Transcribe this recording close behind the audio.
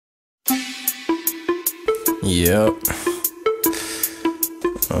Yep.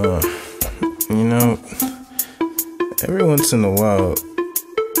 You know, every once in a while,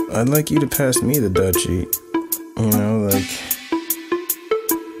 I'd like you to pass me the Dutchie. You know, like,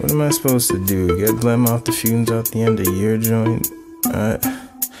 what am I supposed to do? Get blem off the fumes out the end of your joint?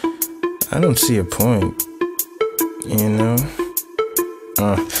 I don't see a point, you know?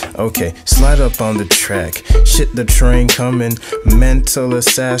 Okay, slide up on the track. Shit, the train coming. Mental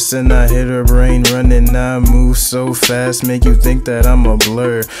assassin, I hit her brain running. I move so fast, make you think that I'm a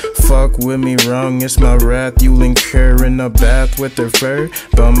blur. Fuck with me wrong, it's my wrath you'll incur in a bath with her fur.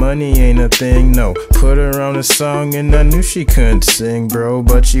 But money ain't a thing, no. Put her on a song and I knew she couldn't sing, bro.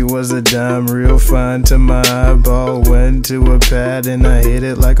 But she was a dime, real fine to my eyeball. Went to a pad and I hit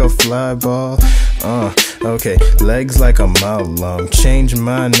it like a fly ball. Okay, legs like a mile long. Change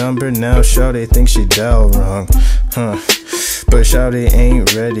my number now, shawty thinks she dialed wrong. But shawty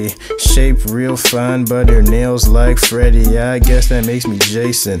ain't ready. Shape real fine, but her nails like Freddy. I guess that makes me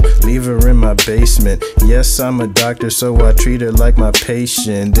Jason. Leave her in my basement. Yes, I'm a doctor, so I treat her like my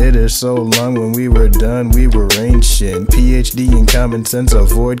patient. Did her so long, when we were done, we were ancient. PhD in common sense,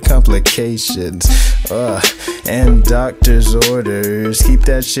 avoid complications. And doctor's orders. Keep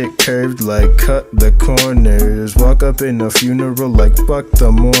that shit curved like cut the corners. Walk up in a funeral like fuck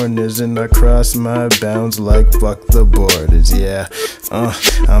the mourners. And I cross my bounds like fuck the borders. Yeah,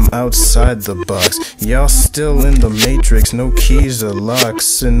 I'm outside the box. Y'all still in the matrix, no keys or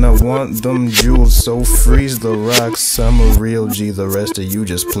locks. And I want them jewels, so freeze the rocks. I'm a real G, the rest of you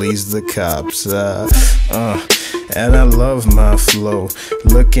just please the cops. And I love my flow.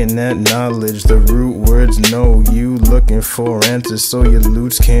 Looking at knowledge, the root words know. You looking for answers so your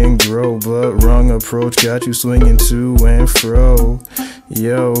loots can grow. But wrong approach got you swinging to and fro.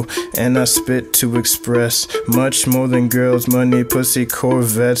 Yo, and I spit to express much more than girls, money, pussy,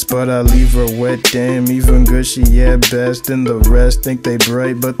 Corvettes. But I leave her wet, damn, even good she at best. And the rest think they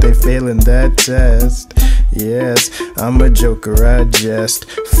bright, but they failing that test. Yes, I'm a joker, I jest.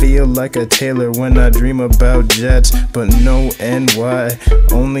 Feel like a tailor when I dream about jets. But no NY,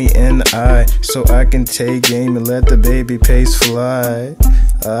 only NI. So I can take aim and let the baby pace fly.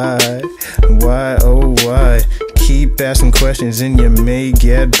 Why, oh why? Keep asking questions and you may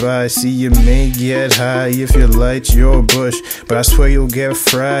get by. See, you may get high if you light your bush, but I swear you'll get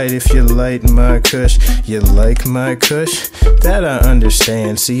fried if you light my kush. You like my kush? That I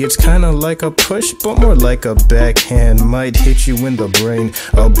understand. See, it's kinda like a push, but more like a backhand. Might hit you in the brain,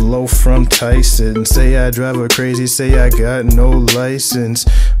 a blow from Tyson. Say I drive her crazy, say I got no license.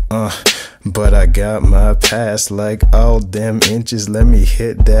 But I got my pass like all them inches. Let me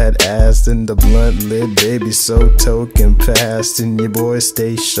hit that ass in the blunt lid, baby, so token fast. And your boy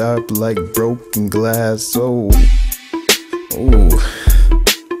stay sharp like broken glass. Oh, ooh,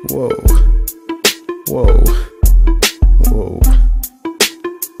 whoa, whoa, whoa.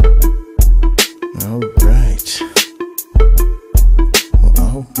 Alright,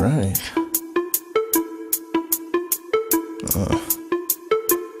 well, alright.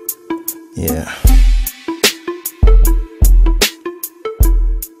 Yeah.